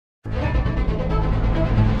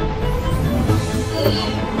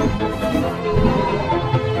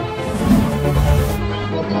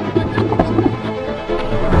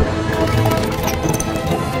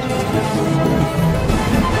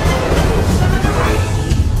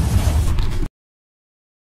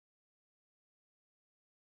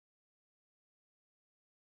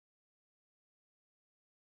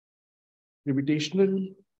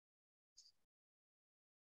gravitational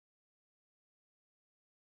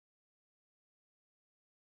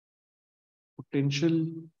potential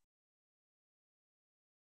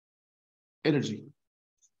energy.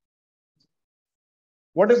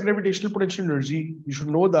 What is gravitational potential energy? You should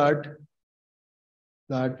know that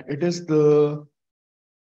it is the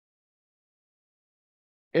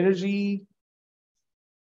energy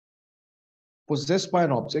possessed by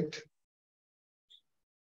an object.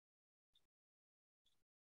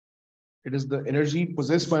 It is the energy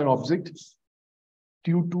possessed by an object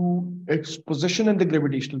due to its position in the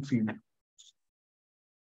gravitational field.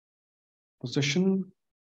 Position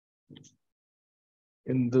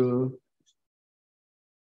in the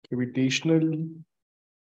gravitational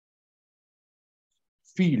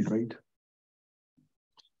field, right?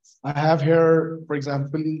 I have here, for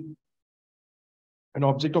example, an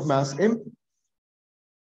object of mass m,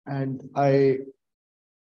 and I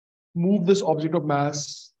move this object of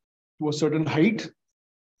mass to a certain height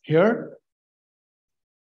here.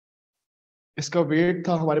 इसका weight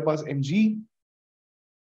था हमारे पास mg,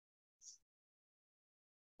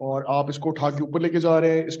 और आप इसको उठा के ऊपर लेके जा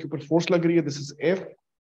रहे हैं, इसके ऊपर फोर्स लग रही है, this is f,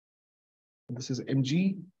 this is mg,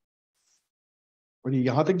 और ये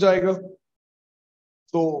यहां तक जाएगा.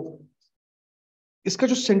 तो इसका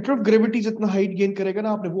जो सेंटर ऑफ ग्रेविटी जितना हाइट गेन करेगा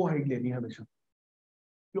ना, आपने वो हाइट लेनी है हमेशा.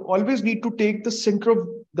 You always need to take the center of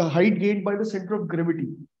the height gained by the center of gravity.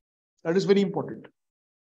 That is very important,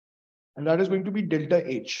 and that is going to be delta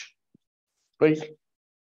H, right?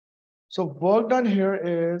 So work done here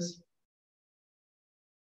is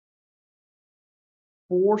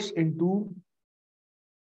force into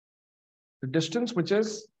the distance, which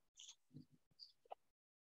is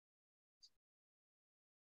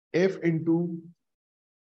F into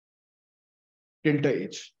delta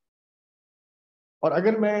H. और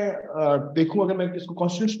अगर मैं देखूं, अगर मैं इसको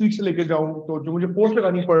constant speed से लेके जाऊं, तो जो मुझे फोर्स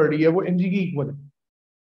लगानी पड़ रही है वो mg की इक्वल है.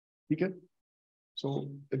 ठीक है.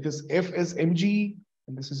 So if this F is mg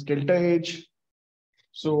and this is delta H,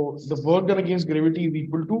 so the work done against gravity is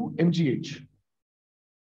equal to mgh.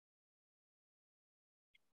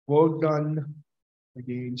 Work done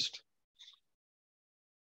against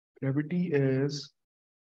gravity is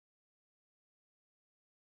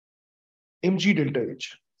mg delta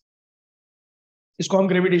H. इसको हम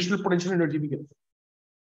gravitational potential energy भी कहते हैं.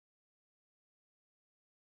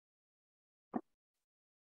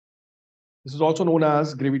 This is also known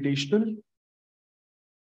as gravitational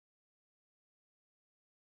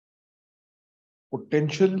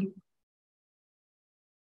potential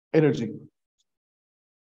energy,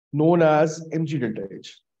 known as mg delta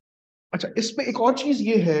H. अच्छा, इसमें एक और चीज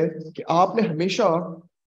ये है कि आपने हमेशा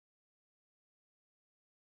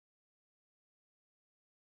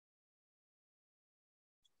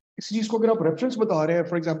इस चीज को, अगर आप रेफरेंस बता रहे हैं,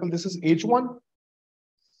 for example this is H1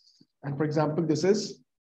 and for example this is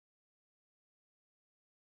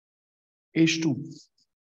H2,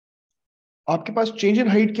 आपके पास चेंज इन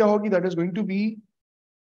हाइट क्या होगी? That is going to be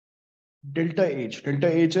delta H. Delta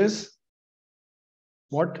H is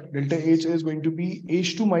what? Delta H is going to be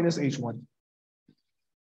H2 minus H1.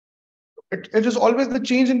 It is always the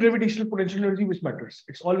change in gravitational potential energy which matters.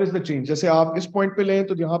 It's always the change. जैसे आप इस point पे लें,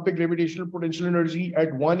 तो यहाँ पे gravitational potential energy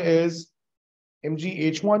at 1 is mg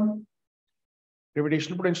H1,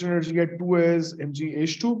 gravitational potential energy at 2 is mg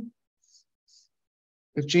H2.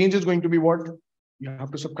 The change is going to be what? You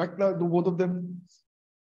have to subtract both of them.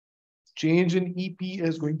 Change in EP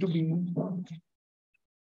is going to be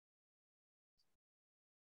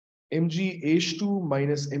mg H2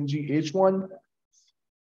 minus mg H1.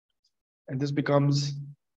 And this becomes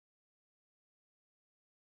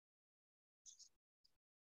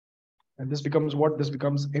what? This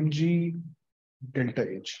becomes mg delta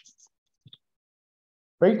H,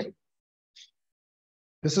 right?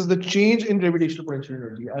 This is the change in gravitational potential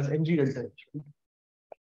energy as mg delta H.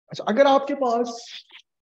 अच्छा, अगर आपके पास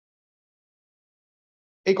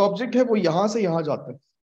एक object है, वो यहां से यहां जाता है,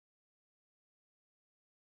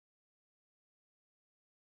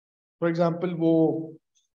 फॉर एग्जाम्पल वो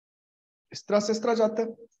इस तरह जाता है,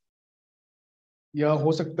 या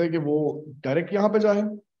हो सकता है कि वो डायरेक्ट यहां पे जाए,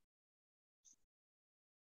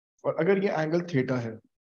 और अगर ये एंगल थीटा है,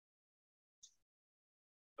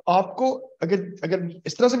 तो आपको अगर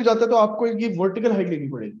इस तरह से भी जाता है, तो आपको ये वर्टिकल हाइट लेनी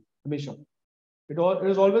पड़ेगी हमेशा. It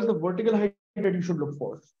is always the vertical height that you should look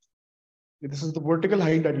for. This is the vertical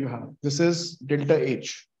height that you have. This is delta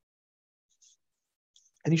H.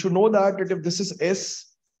 And you should know that if this is S,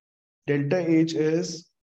 delta H is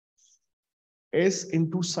S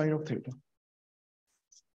into sine of theta.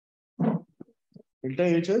 Delta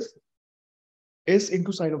H is S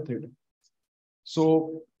into sine of theta. So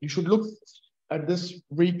you should look at this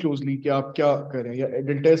very closely कि आप क्या कर रहे हैं. या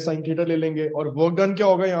delta S sine theta ले लेंगे और वर्क डन क्या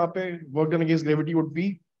होगा यहाँ पे. Work done against gravity would be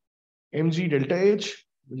mg delta h,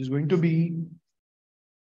 which is going to be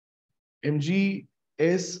mg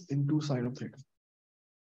s into sine of theta.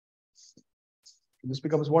 This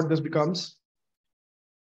becomes what? This becomes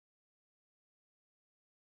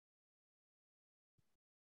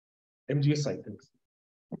mg s sine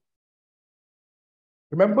theta.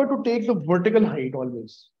 Remember to take the vertical height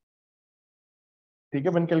always. Okay,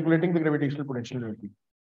 when calculating the gravitational potential energy,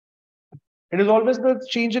 it is always the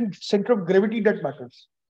change in center of gravity that matters.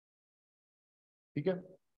 Okay,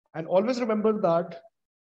 and always remember that.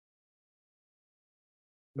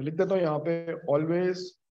 मैं लिख देता हूँ यहाँ पे, always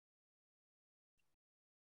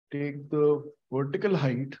take the vertical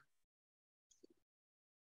height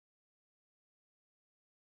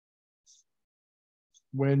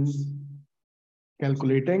when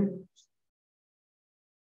calculating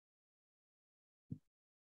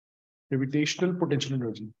gravitational potential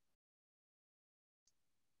energy.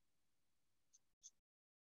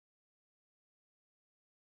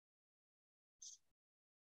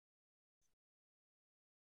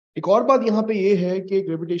 एक और बात यहाँ पे ये है कि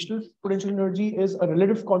gravitational potential energy is a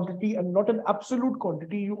relative quantity and not an absolute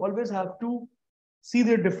quantity. You always have to see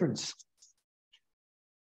their difference.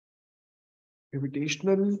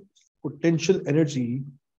 Gravitational potential energy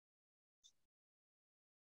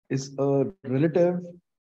is a relative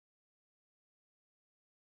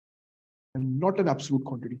and not an absolute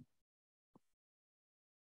quantity.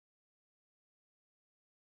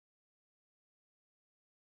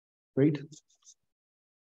 Right?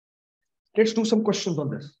 Let's do some questions on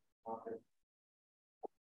this.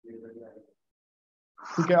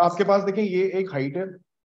 ठीक है, आपके पास देखें ये एक height है,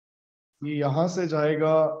 ये यहां से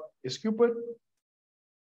जाएगा इसके ऊपर,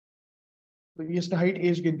 तो ये इसने हाइट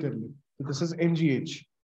एच गेन कर ली, तो दिस इज mgh.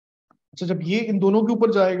 अच्छा, जब ये इन दोनों के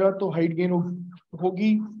ऊपर जाएगा तो हाइट गेन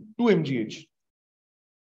होगी 2mgh.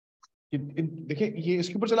 देखिए ये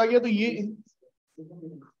इसके ऊपर चला गया तो ये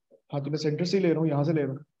हाँ, तो मैं सेंटर से ले रहा हूँ, यहां से ले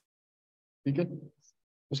रहा हूँ. ठीक है,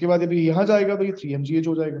 उसके बाद अभी यहां जाएगा तो ये 3mgh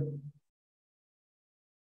हो जाएगा.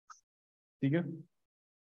 ठीक है,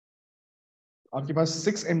 आपके पास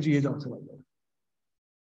 6mgh आंसर आ जाएगा.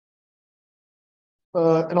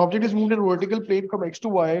 An object is moved in a vertical plane from x to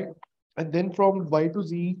y and then from y to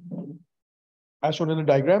z as shown in the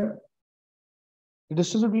diagram. The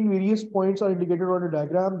distance between various points are indicated on a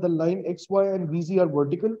diagram. The line x, y and vz are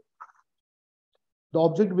vertical. The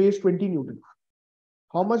object weighs 20 Newton.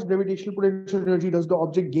 How much gravitational potential energy does the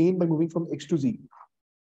object gain by moving from x to z?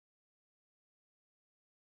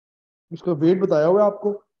 इसका wait बताया हुआ है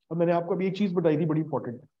आपको, और मैंने आपको अभी एक चीज बताई थी बड़ी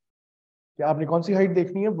इंपॉर्टेंट, कि आपने कौन सी हाइट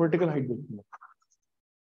देखनी है, वर्टिकल हाइट देखनी है.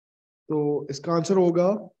 तो इसका आंसर होगा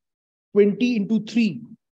 20 into 3.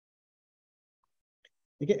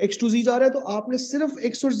 ठीक है, x to z जा रहा है तो आपने सिर्फ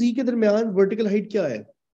x और z के दरमियान वर्टिकल हाइट क्या है,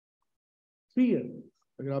 3 है.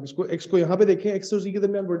 अगर आप इसको x को यहाँ पे देखें, x और z के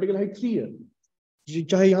दरमियान वर्टिकल हाइट 3 है.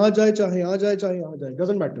 चाहे यहां जाए, चाहे यहां जाए, चाहे यहां जाए,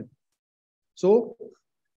 doesn't matter. So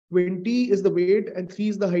 20 is the weight and 3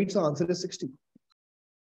 is the height, so answer is 60.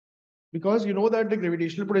 Because you know that the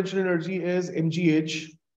gravitational potential energy is mgh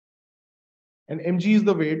and mg is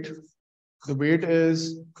the weight. The weight is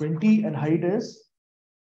 20 and height is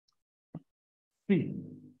 3.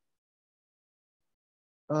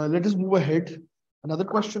 Let us move ahead. Another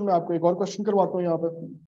question, मैं आपको एक और question करवाता हूँ यहाँ पे.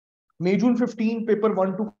 May June 15, paper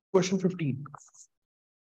 1 to question 15.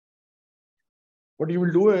 What you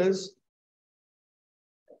will do is,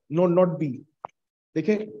 no, not B.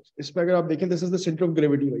 देखें, इसमें अगर आप देखें, this is the center of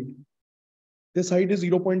gravity, right? This height is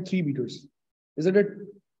 0.3 meters, isn't it?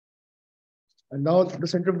 And now the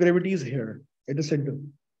center of gravity is here at the center.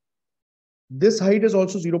 This height is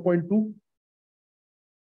also 0.2.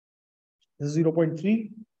 This is 0.3.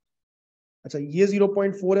 अच्छा, ये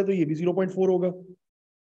 0.4 है तो ये भी 0.4 होगा,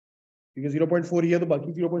 क्योंकि 0.4 ये है तो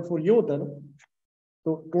बाकी 0.4 ये होता है ना.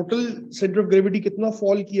 तो टोटल सेंटर ऑफ ग्रेविटी कितना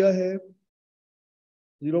फॉल किया है,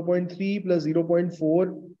 0.3 प्लस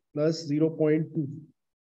 0.4 प्लस 0.2,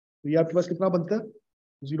 तो ये आपके पास कितना बनता है,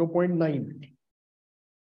 0.9.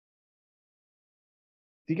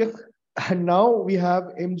 ठीक है, and now we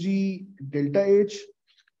have mg delta h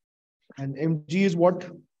and mg is what,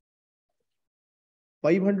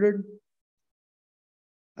 500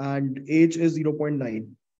 and h is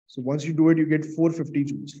 0.9. So once you do it, you get 450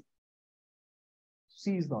 joules.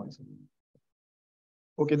 C is the answer.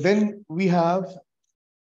 Okay, then we have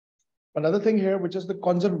another thing here, which is the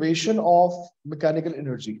conservation of mechanical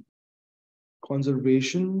energy.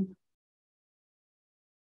 Conservation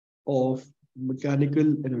of mechanical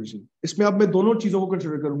energy, इसमें अब मैं दोनों चीजों को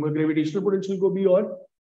consider करूंगा, gravitational potential को भी और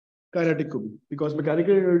काइनेटिक को भी, because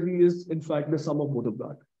mechanical energy is in fact the some of both of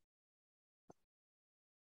that.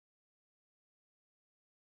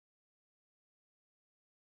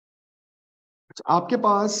 आपके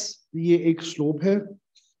पास ये एक स्लोप है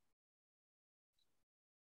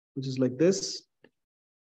which is like this,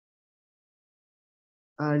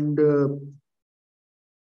 and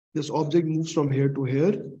this object moves from here to here.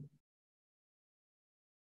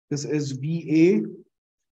 This is VA,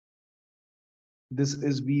 this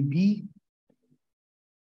is VB,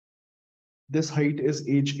 this height is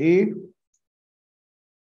HA,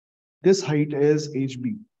 this height is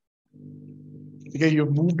HB. Okay,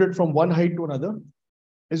 you've moved it from one height to another,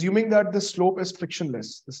 assuming that the slope is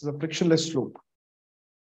frictionless. This is a frictionless slope.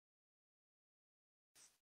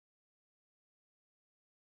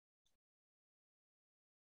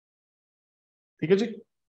 ठीक है जी।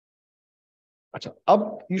 अच्छा,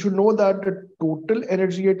 अब you should know that the total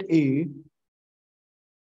energy at A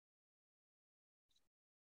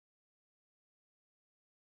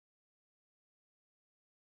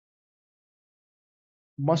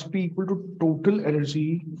must be equal to total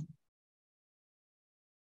energy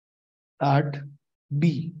at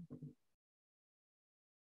B.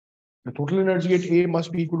 The total energy at A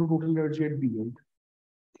must be equal to total energy at B. Right?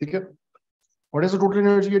 ठीक है? What is the total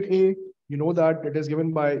energy at A? You know that it is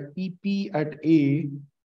given by EP at A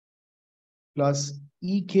plus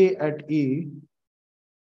EK at A.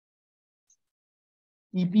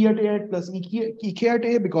 EP at A plus EK at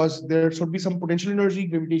A, because there should be some potential energy,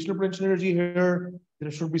 gravitational potential energy here.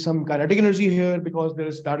 There should be some kinetic energy here, because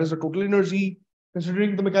that is the total energy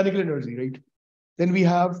considering the mechanical energy, right? Then we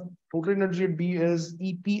have total energy at B is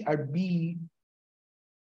EP at B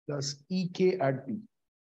plus EK at B.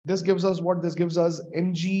 This gives us what? This gives us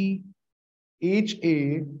mg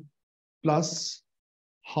HA plus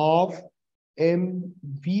half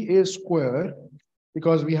mVA square,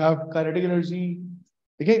 because we have kinetic energy.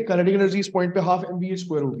 Okay, kinetic energy is point पे half mVA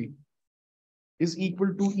square होगी, is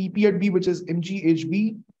equal to EP at B, which is mg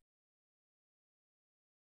HB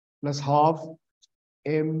plus half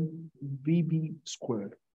mVB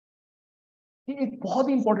square. ये एक बहुत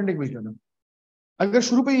ही important equation है। अगर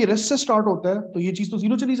शुरू पे ये रेस्ट से स्टार्ट होता है तो ये चीज तो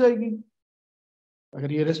जीरो चली जाएगी।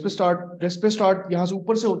 अगर ये रेस्ट पे स्टार्ट यहाँ से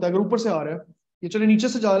ऊपर से होता है, अगर ऊपर से आ रहा है, ये चले नीचे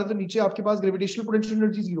से जा रहा है, तो नीचे आपके पास ग्रेविटेशनल पोटेंशियल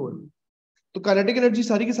एनर्जी जीरो है, तो काइनेटिक एनर्जी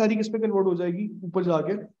सारी की सारी किस पे कन्वर्ट हो जाएगी? ऊपर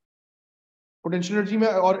जाके पोटेंशियल एनर्जी में,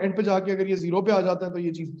 और एंड पे जाके अगर ये जीरो पे आ जाता है तो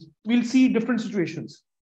ये चीज, we'll see different situations.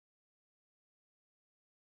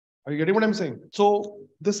 Are you getting what I'm saying? So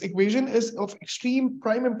this equation is of extreme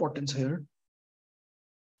prime importance here,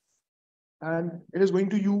 and it is going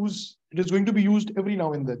to be used every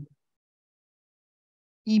now and then.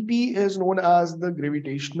 EP is known as the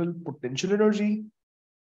gravitational potential energy.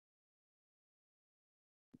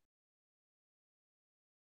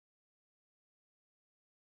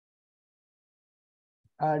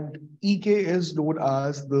 And EK is known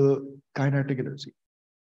as the kinetic energy.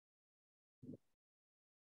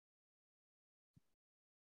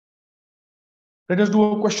 Let us do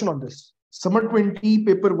a question on this. Summer 20,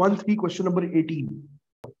 paper 1-3, question number 18.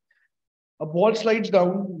 A ball slides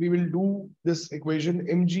down. We will do this equation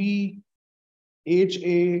mg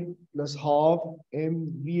HA plus half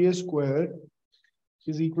mVA square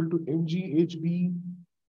is equal to mg HB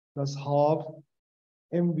plus half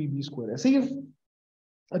mVB square. ऐसे ही है।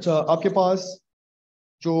 अच्छा, आपके पास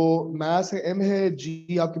जो मास है m है,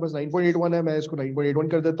 g आपके पास 9.81 है, मैं इसको 9.81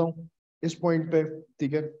 कर देता हूँ इस पॉइंट पे,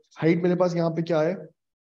 ठीक है। हाइट मेरे पास यहाँ पे क्या है?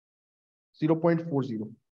 0.40।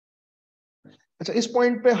 अच्छा, इस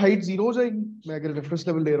पॉइंट पे हाइट जीरो हो जाएगी, मैं अगर रेफरेंस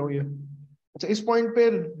लेवल ले रहा हूँ ये। अच्छा, इस पॉइंट पे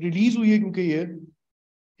रिलीज हुई है क्योंकि ये,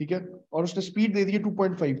 ठीक है, और उसने स्पीड दे दी है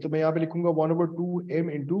 2.5, तो मैं यहाँ पे लिखूंगा 1/2 m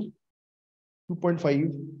into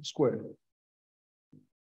 2.5 square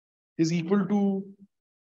is equal to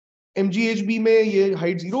mgHB में ये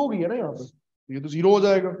हाइट जीरो हो गई है ना यहाँ पे, ये तो जीरो हो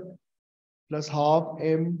जाएगा, plus half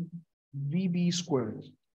mVB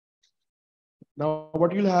square. Now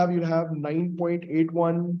what you'll have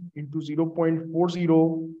 9.81 into 0.40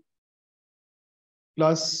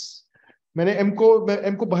 plus, मैं m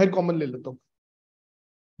को बाहर कॉमन ले लेता हूँ.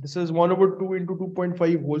 This is 1/2 into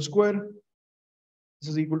 2.5 whole square. This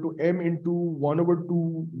is equal to m into 1/2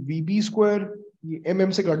 VB square. ये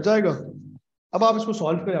m से कट जाएगा. अब आप इसको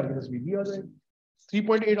सॉल्व करें, आपके पास VB आ जाएगा.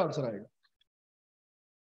 3.8 आंसर आएगा.